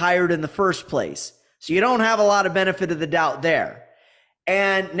helped get hired in the first place. So you don't have a lot of benefit of the doubt there.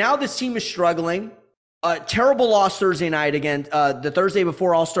 And now this team is struggling. A terrible loss Thursday night again, the Thursday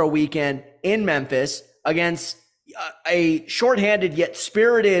before All-Star Weekend in Memphis against a shorthanded yet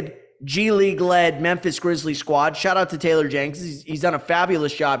spirited G League-led Memphis Grizzlies squad. Shout out to Taylor Jenkins. He's done a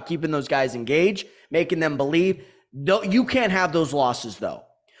fabulous job keeping those guys engaged, making them believe. You can't have those losses, though.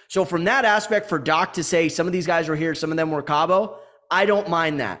 So from that aspect, for Doc to say some of these guys were here, some of them were Cabo, I don't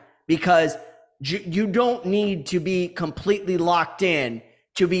mind that because you don't need to be completely locked in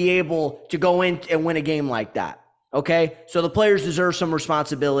to be able to go in and win a game like that. Okay? So the players deserve some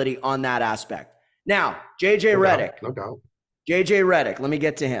responsibility on that aspect. Now, JJ Redick. No doubt. JJ Redick, let me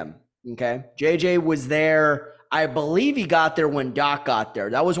get to him. Okay? JJ was there. I believe he got there when Doc got there.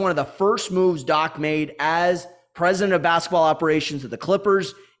 That was one of the first moves Doc made as president of basketball operations of the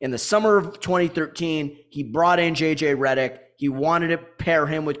Clippers in the summer of 2013. He brought in JJ Redick. He wanted to pair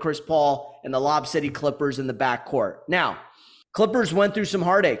him with Chris Paul and the Lob City Clippers in the backcourt. Now, Clippers went through some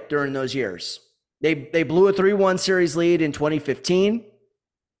heartache during those years. They blew a 3-1 series lead in 2015.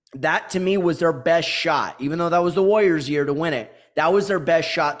 That, to me, was their best shot. Even though that was the Warriors' year to win it, that was their best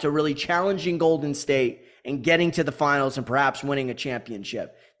shot to really challenging Golden State and getting to the finals and perhaps winning a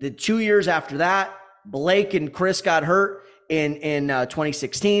championship. The 2 years after that, Blake and Chris got hurt in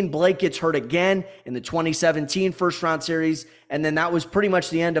 2016. Blake gets hurt again in the 2017 first-round series, and then that was pretty much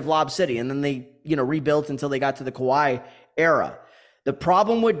the end of Lob City. And then they rebuilt until they got to the Kawhi era. The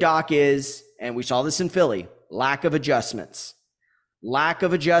problem with Doc is, and we saw this in Philly, lack of adjustments. Lack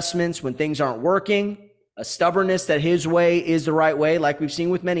of adjustments when things aren't working, a stubbornness that his way is the right way, like we've seen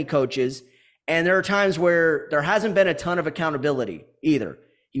with many coaches. And there are times where there hasn't been a ton of accountability either.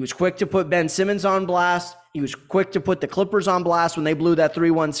 He was quick to put Ben Simmons on blast. He was quick to put the Clippers on blast when they blew that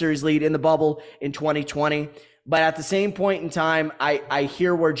 3-1 series lead in the bubble in 2020. But at the same point in time, I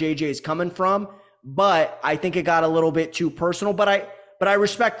hear where JJ is coming from, but I think it got a little bit too personal. But I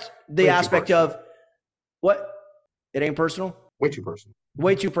respect the aspect of what? It ain't personal? Way too personal.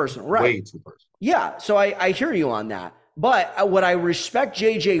 Way too personal, right? Way too personal. Yeah, so I hear you on that. But what I respect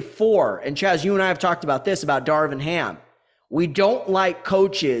JJ for, and Chaz, you and I have talked about this, about Darvin Ham. We don't like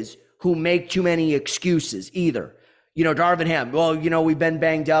coaches who make too many excuses either. Darvin Ham, well, we've been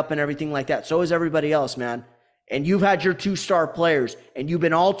banged up and everything like that. So is everybody else, man. And you've had your 2-star players, and you've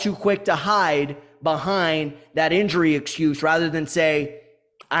been all too quick to hide behind that injury excuse rather than say,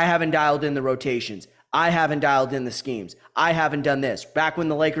 I haven't dialed in the rotations. I haven't dialed in the schemes. I haven't done this. Back when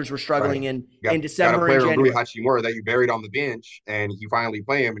the Lakers were struggling in December and January. Rui Hachimura that you buried on the bench, and you finally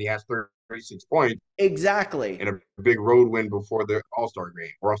play him, and he has 36 points. Exactly. And a big road win before the All-Star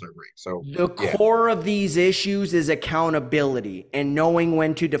break. So the core of these issues is accountability and knowing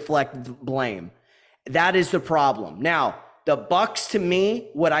when to deflect blame. That is the problem. Now, the Bucks, to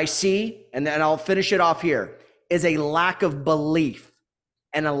me, what I see, and then I'll finish it off here, is a lack of belief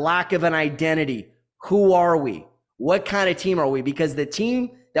and a lack of an identity. Who are we? What kind of team are we? Because the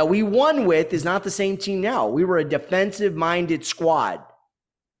team that we won with is not the same team now. We were a defensive-minded squad.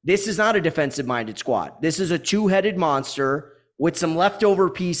 This is not a defensive-minded squad. This is a two-headed monster with some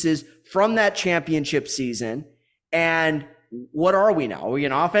leftover pieces from that championship season. And what are we now? Are we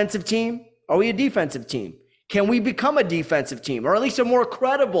an offensive team? Are we a defensive team? Can we become a defensive team, or at least a more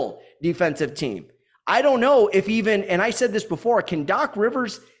credible defensive team? I don't know if even, and I said this before, can Doc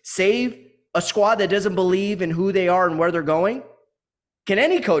Rivers save a squad that doesn't believe in who they are and where they're going? Can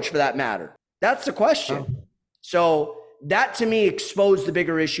any coach for that matter? That's the question. So that to me exposed the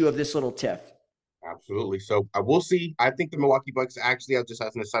bigger issue of this little tiff. Absolutely. So I will see. I think the Milwaukee Bucks actually, just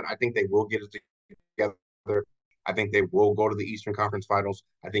as an aside, I think they will get it together. I think they will go to the Eastern Conference Finals.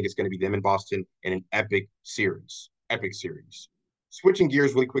 I think it's going to be them in Boston in an epic series. Switching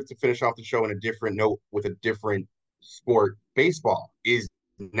gears really quick to finish off the show on a different note with a different sport. Baseball is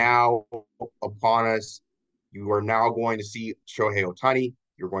now upon us. You are now going to see Shohei Ohtani.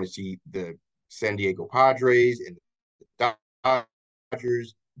 You're going to see the San Diego Padres and the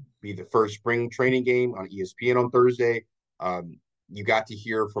Dodgers be the first spring training game on ESPN on Thursday. You got to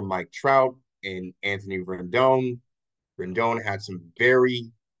hear from Mike Trout and Anthony Rendon. Rendon had some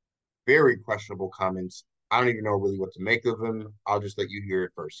very, very questionable comments. I don't even know really what to make of them. I'll just let you hear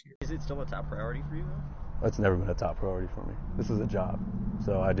it first here. Is it still a top priority for you, though? That's never been a top priority for me. This is a job.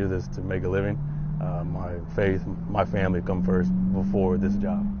 So I do this to make a living. My faith, my family come first before this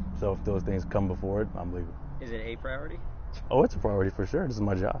job. So if those things come before it, I'm leaving. Is it a priority? Oh, it's a priority for sure. This is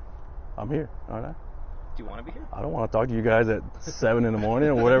my job. I'm here, aren't I? Do you want to be here? I don't want to talk to you guys at 7 in the morning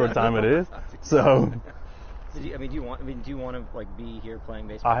or whatever time it is. So do you want to like be here playing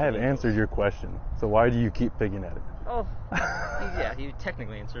baseball? I have answered your question. So why do you keep picking at it? Oh, yeah, you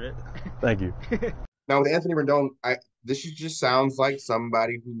technically answered it. Thank you. Now with Anthony Rendon, this just sounds like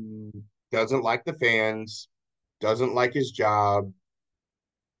somebody who doesn't like the fans, doesn't like his job,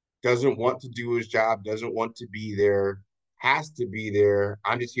 doesn't want to do his job, doesn't want to be there, has to be there.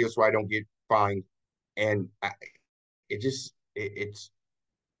 I'm just here so I don't get fined. And it's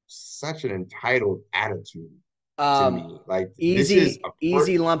such an entitled attitude to me. Like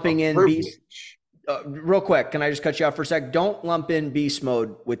easy lumping in beast. Real quick, can I just cut you off for a sec? Don't lump in beast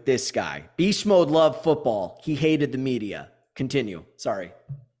mode with this guy. Beast mode loved football. He hated the media. Continue. Sorry.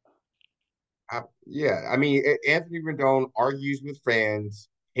 Yeah, I mean, Anthony Rendon argues with fans,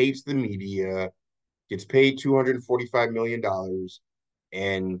 hates the media, gets paid $245 million,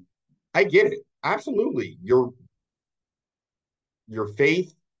 and I get it. Absolutely. Your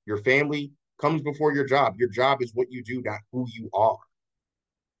faith, your family comes before your job. Your job is what you do, not who you are,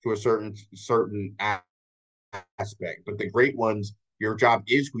 to a certain aspect. But the great ones, your job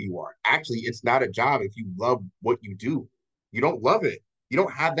is who you are. Actually, it's not a job if you love what you do. You don't love it. You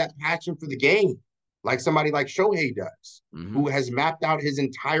don't have that passion for the game like somebody like Shohei does, who has mapped out his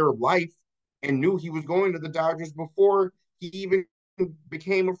entire life and knew he was going to the Dodgers before he even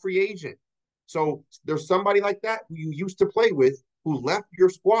became a free agent. So there's somebody like that who you used to play with who left your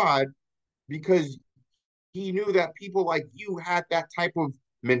squad because he knew that people like you had that type of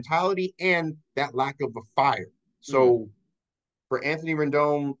mentality and that lack of a fire. So for Anthony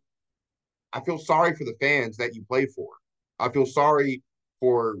Rendon, I feel sorry for the fans that you play for. I feel sorry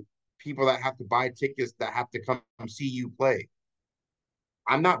for people that have to buy tickets that have to come see you play.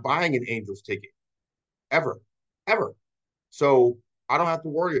 I'm not buying an Angels ticket ever. So I don't have to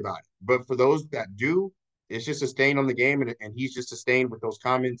worry about it. But for those that do, it's just a stain on the game, and he's just a stain with those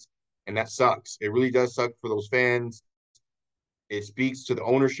comments, and that sucks. It really does suck for those fans. It speaks to the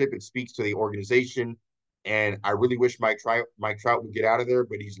ownership. It speaks to the organization, and I really wish Mike Trout would get out of there,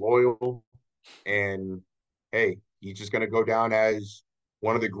 but he's loyal, and hey, he's just going to go down as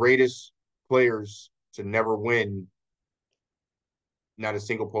one of the greatest players to never win not a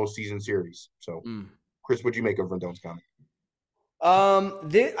single postseason series. So, Chris, what'd you make of Rendon's comment?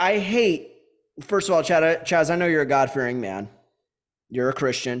 I hate, first of all, Chaz, I know you're a God-fearing man. You're a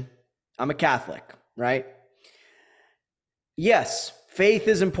Christian. I'm a Catholic, right? Yes, faith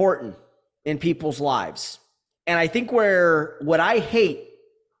is important in people's lives. And I think what I hate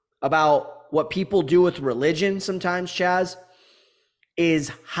about what people do with religion sometimes, Chaz,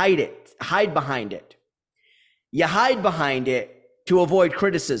 is hide behind it. You hide behind it to avoid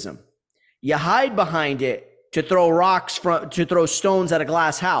criticism. You hide behind it to throw stones at a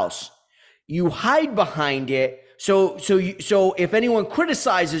glass house. You hide behind it so if anyone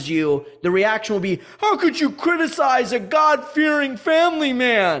criticizes you, the reaction will be, how could you criticize a God-fearing family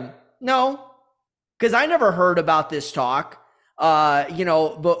man? No, because I never heard about this talk,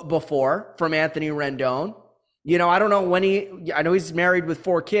 before from Anthony Rendon. I don't know I know he's married with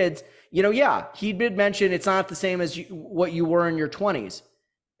 4 kids. He did mention it's not the same as what you were in your 20s.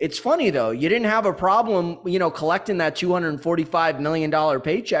 It's funny though, you didn't have a problem, collecting that $245 million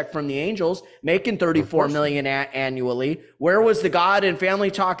paycheck from the Angels, making $34 million annually. Where was the God and family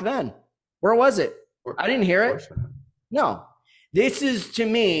talk then? Where was it? I didn't hear it. No. This is, to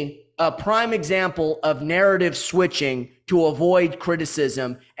me, a prime example of narrative switching to avoid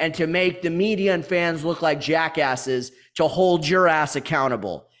criticism and to make the media and fans look like jackasses to hold your ass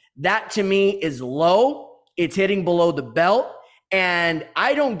accountable. That, to me, is low. It's hitting below the belt. And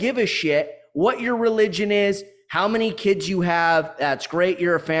I don't give a shit what your religion is, how many kids you have. That's great.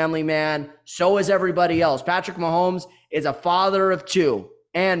 You're a family man. So is everybody else. Patrick Mahomes is a father of 2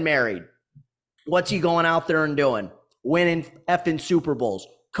 and married. What's he going out there and doing? Winning effing Super Bowls.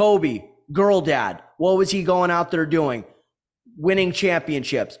 Kobe, girl dad. What was he going out there doing? Winning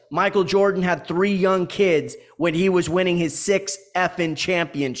championships. Michael Jordan had 3 young kids when he was winning his 6th effing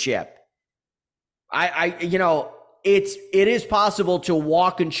championship. It is possible to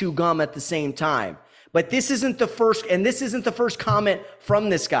walk and chew gum at the same time. But this isn't the first comment from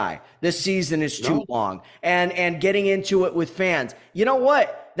this guy. This season is too long. And getting into it with fans. You know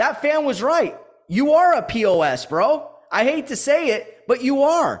what? That fan was right. You are a POS, bro. I hate to say it, but you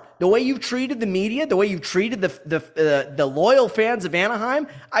are. The way you've treated the media, the way you've treated the loyal fans of Anaheim.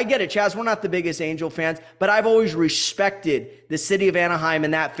 I get it, Chaz. We're not the biggest Angel fans, but I've always respected the city of Anaheim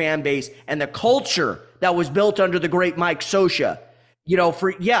and that fan base and the culture that was built under the great Mike Scioscia.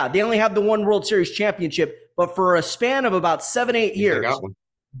 They only have the 1 World Series championship, but for a span of about 7-8 years,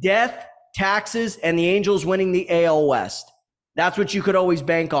 death, taxes, and the Angels winning the AL West. That's what you could always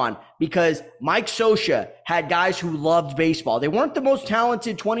bank on, because Mike Scioscia had guys who loved baseball. They weren't the most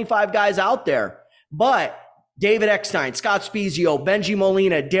talented 25 guys out there, but David Eckstein, Scott Spezio, Benji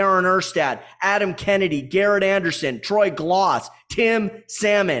Molina, Darren Erstad, Adam Kennedy, Garrett Anderson, Troy Gloss, Tim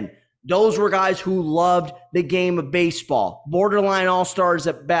Salmon. Those were guys who loved the game of baseball. Borderline all-stars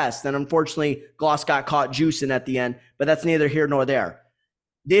at best. And unfortunately, Gloss got caught juicing at the end, but that's neither here nor there.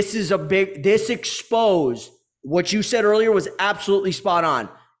 This exposed what you said earlier was absolutely spot on.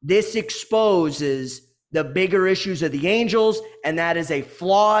 This exposes the bigger issues of the Angels, and that is a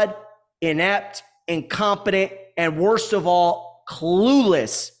flawed, inept, incompetent, and worst of all,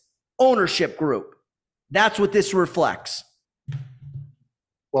 clueless ownership group. That's what this reflects.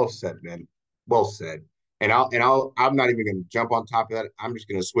 Well said, man. Well said. And I'm not even going to jump on top of that. I'm just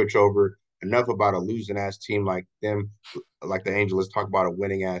going to switch over. Enough about a losing ass team like them, like the Angels. Let's talk about a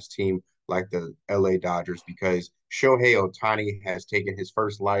winning ass team like the LA Dodgers, because Shohei Ohtani has taken his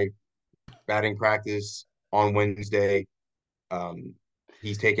first live batting practice on Wednesday.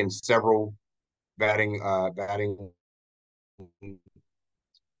 He's taken several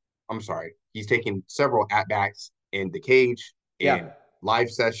he's taken several at-bats in the cage in live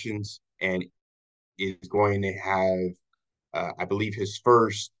sessions, and is going to have, I believe, his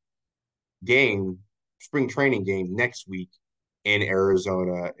first spring training game next week in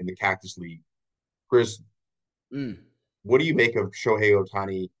Arizona in the Cactus League. Chris, what do you make of Shohei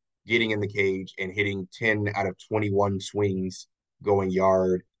Ohtani getting in the cage and hitting 10 out of 21 swings going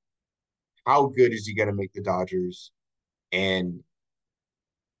yard? How good is he going to make the Dodgers? And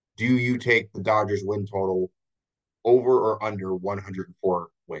do you take the Dodgers win total over or under 104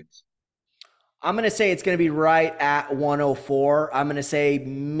 wins? I'm going to say it's going to be right at 104. I'm going to say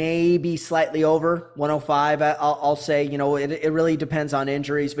maybe slightly over 105. I'll say, it really depends on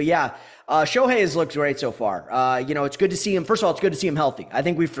injuries. But yeah, Shohei has looked great so far. It's good to see him. First of all, it's good to see him healthy. I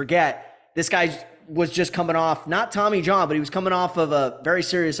think we forget this guy was just coming off, not Tommy John, but he was coming off of a very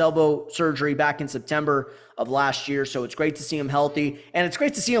serious elbow surgery back in September of last year. So it's great to see him healthy. And it's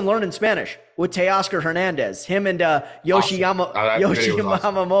great to see him learning Spanish with Teoscar Hernandez, him and Yoshi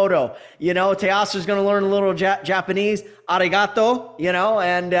Yamamoto. Teoscar's going to learn a little Japanese, arigato,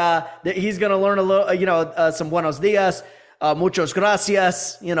 and he's going to learn a little, some buenos dias, muchos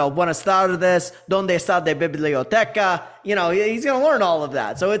gracias, buenas tardes, donde está de biblioteca, he's going to learn all of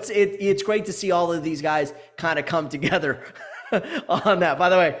that. So it's great to see all of these guys kind of come together on that. By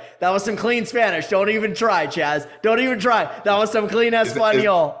the way, that was some clean Spanish. Don't even try, Chaz. Don't even try. That was some clean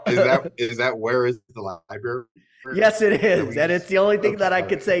Espanol. Is that where is the library? Yes, it is. And it's the only thing that I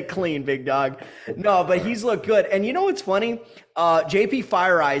could say clean, big dog. No, but he's looked good. And you know what's funny? JP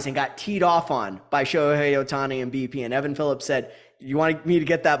Fire Eisen got teed off on by Shohei Ohtani and BP. And Evan Phillips said, you want me to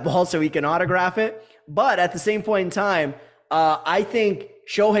get that ball so he can autograph it? But at the same point in time, I think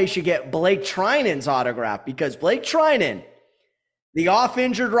Shohei should get Blake Trinan's autograph, because Blake Trinan, the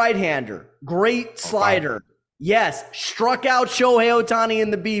off-injured right-hander, great slider. Yes, struck out Shohei Ohtani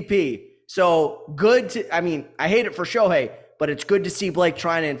in the BP. So good to, I hate it for Shohei, but it's good to see Blake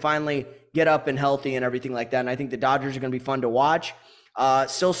Trinan finally get up and healthy and everything like that. And I think the Dodgers are going to be fun to watch.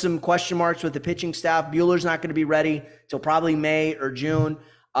 Still some question marks with the pitching staff. Buehler's not going to be ready till probably May or June.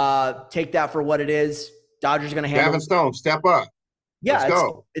 Take that for what it is. Dodgers are going to handle. Gavin Stone, step up. Yeah,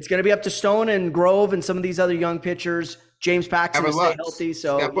 it's going to be up to Stone and Grove and some of these other young pitchers. James Paxton to stay healthy.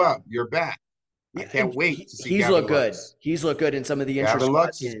 So step up. You're back. I can't wait to see he's Gavin looked good. Lux. He's looked good in some of the Gavin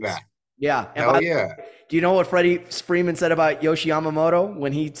Lux is back. Yeah. Hell yeah. Do you know what Freddie Freeman said about Yoshi Yamamoto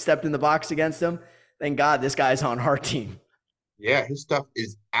when he stepped in the box against him? Thank God this guy's on our team. Yeah, his stuff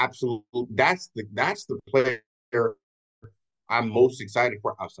is absolute. That's the player I'm most excited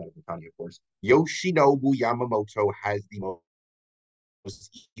for outside of Otani, of course. Yoshinobu Yamamoto has the most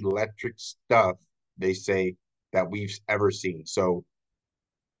electric stuff, they say, that we've ever seen. So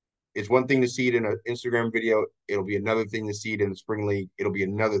it's one thing to see it in an Instagram video. It'll be another thing to see it in the Spring League. It'll be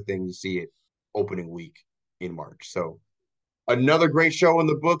another thing to see it opening week in March. So another great show in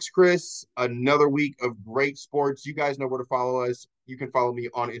the books, Chris. Another week of great sports. You guys know where to follow us. You can follow me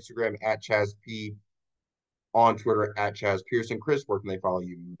on Instagram at ChazP, on Twitter at Chaz Pearson. Chris, where can they follow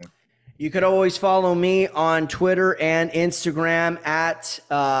you? You could always follow me on Twitter and Instagram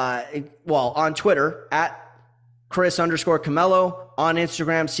on Twitter at Chris_Camelo, on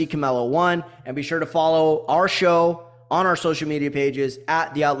Instagram, CCamelo1, and be sure to follow our show on our social media pages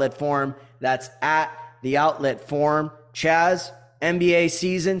at The Outlet Forum. That's at The Outlet Forum. Chaz, NBA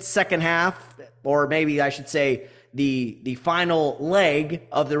season, second half, or maybe I should say the final leg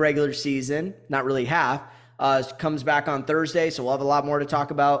of the regular season, not really half, comes back on Thursday, so we'll have a lot more to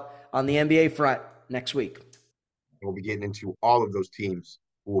talk about on the NBA front next week. We'll be getting into all of those teams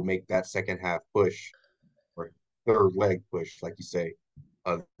who will make that second half push, or third leg push, like you say,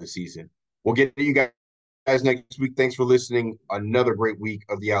 of the season. We'll get to you guys next week. Thanks for listening. Another great week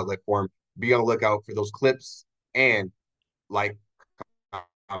of the Outlet Forum. Be on the lookout for those clips, and like,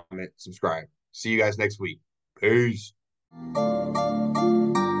 comment, subscribe. See you guys next week. Peace.